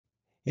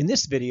In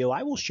this video,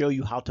 I will show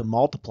you how to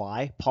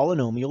multiply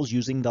polynomials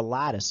using the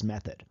lattice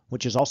method,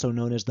 which is also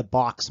known as the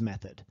box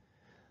method.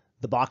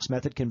 The box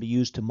method can be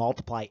used to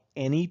multiply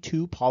any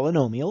two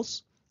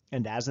polynomials,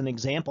 and as an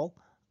example,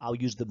 I'll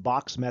use the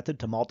box method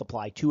to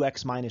multiply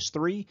 2x minus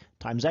 3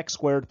 times x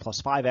squared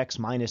plus 5x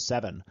minus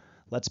 7.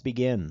 Let's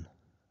begin.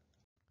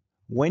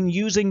 When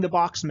using the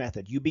box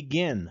method, you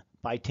begin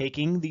by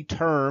taking the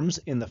terms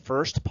in the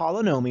first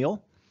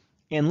polynomial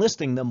and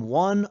listing them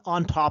one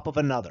on top of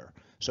another.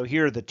 So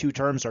here the two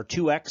terms are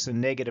 2x and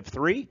negative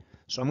 3,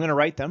 so I'm going to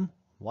write them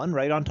one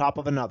right on top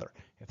of another.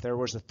 If there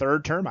was a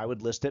third term, I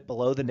would list it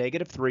below the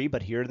negative 3,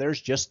 but here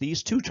there's just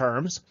these two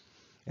terms,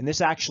 and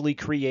this actually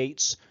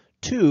creates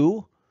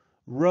two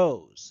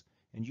rows.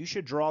 And you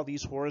should draw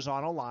these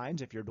horizontal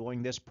lines if you're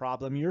doing this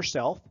problem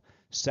yourself.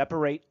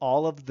 Separate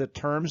all of the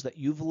terms that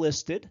you've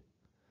listed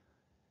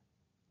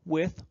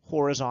with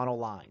horizontal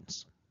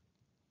lines.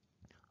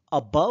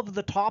 Above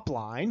the top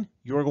line,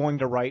 you're going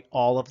to write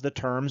all of the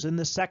terms in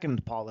the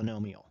second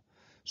polynomial.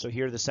 So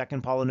here the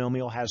second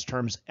polynomial has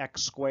terms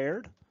x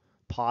squared,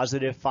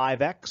 positive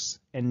 5x,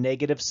 and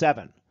negative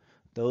 7.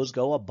 Those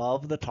go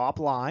above the top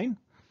line.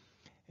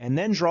 And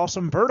then draw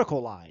some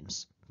vertical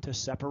lines to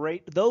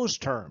separate those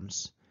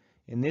terms.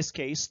 In this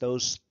case,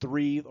 those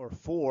 3 or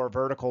 4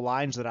 vertical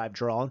lines that I've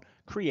drawn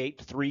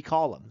create 3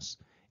 columns.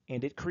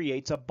 And it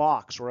creates a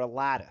box or a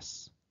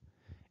lattice.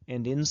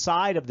 And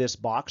inside of this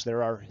box,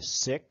 there are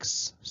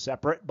 6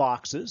 separate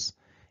boxes.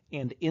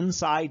 And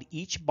inside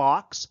each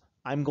box,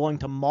 I'm going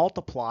to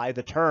multiply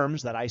the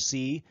terms that I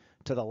see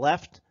to the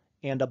left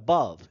and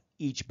above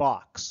each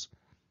box.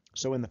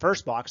 So in the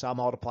first box, I'll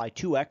multiply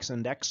 2x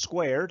and x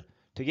squared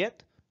to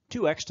get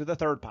 2x to the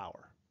third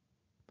power.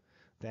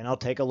 Then I'll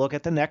take a look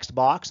at the next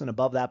box, and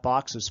above that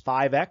box is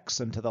 5x,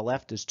 and to the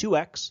left is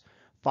 2x.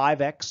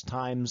 5x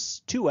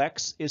times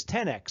 2x is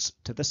 10x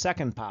to the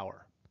second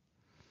power.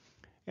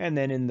 And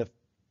then in the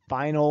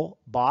final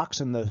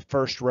box in the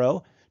first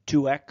row,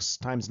 2x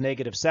times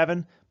negative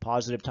 7,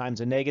 positive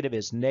times a negative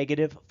is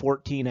negative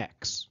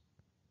 14x.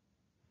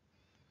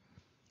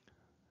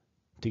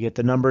 To get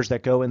the numbers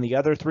that go in the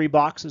other 3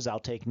 boxes, I'll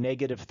take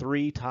negative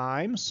 3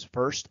 times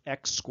first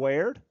x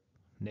squared,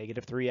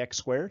 negative 3x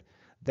squared,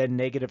 then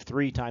negative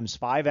 3 times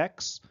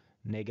 5x,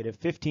 negative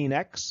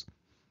 15x,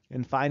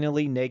 and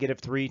finally negative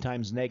 3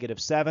 times negative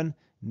 7,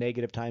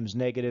 negative times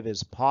negative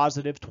is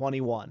positive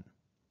 21.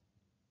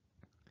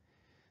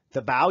 The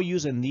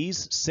values in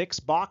these 6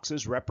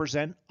 boxes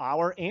represent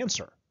our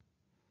answer.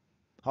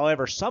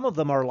 However, some of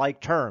them are like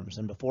terms,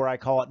 and before I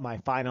call it my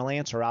final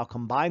answer, I'll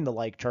combine the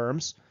like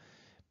terms.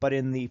 But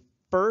in the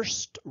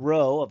first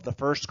row of the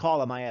first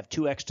column, I have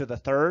 2x to the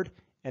third,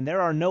 and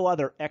there are no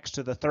other x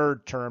to the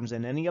third terms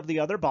in any of the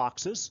other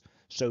boxes,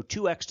 so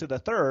 2x to the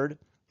third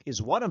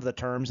is one of the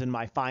terms in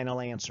my final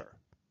answer.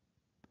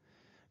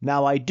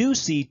 Now I do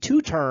see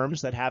 2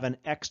 terms that have an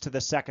x to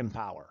the second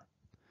power.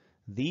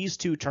 These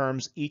 2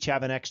 terms each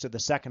have an x to the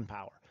second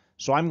power.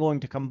 So I'm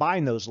going to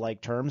combine those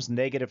like terms.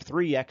 Negative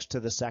 3x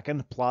to the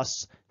second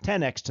plus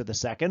 10x to the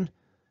second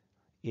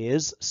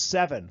is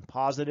 7,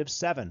 positive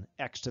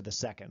 7x to the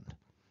second.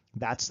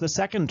 That's the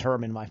second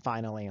term in my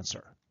final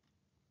answer.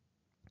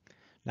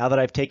 Now that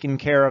I've taken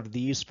care of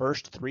these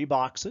first 3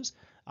 boxes,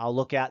 I'll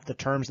look at the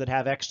terms that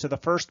have x to the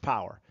first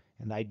power.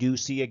 And I do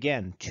see,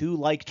 again, 2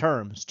 like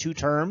terms, 2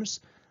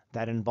 terms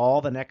that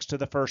involve an x to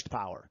the first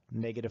power,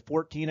 negative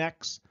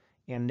 14x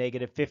and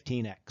negative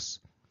 15x.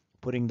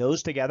 Putting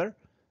those together,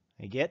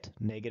 I get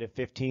negative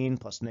 15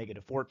 plus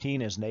negative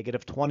 14 is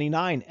negative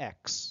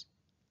 29x.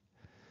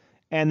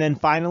 And then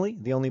finally,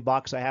 the only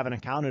box I haven't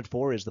accounted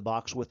for is the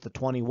box with the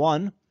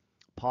 21.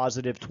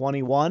 Positive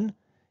 21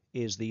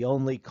 is the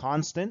only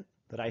constant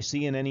that I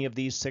see in any of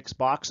these 6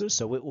 boxes,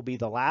 so it will be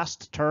the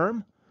last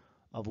term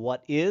of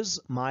what is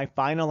my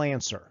final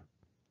answer.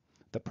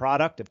 The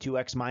product of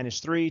 2x minus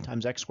 3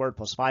 times x squared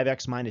plus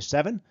 5x minus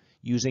 7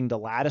 using the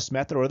lattice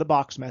method or the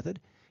box method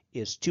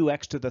is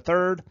 2x to the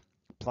third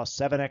plus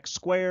 7x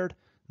squared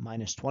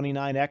minus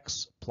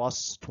 29x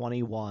plus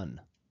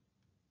 21.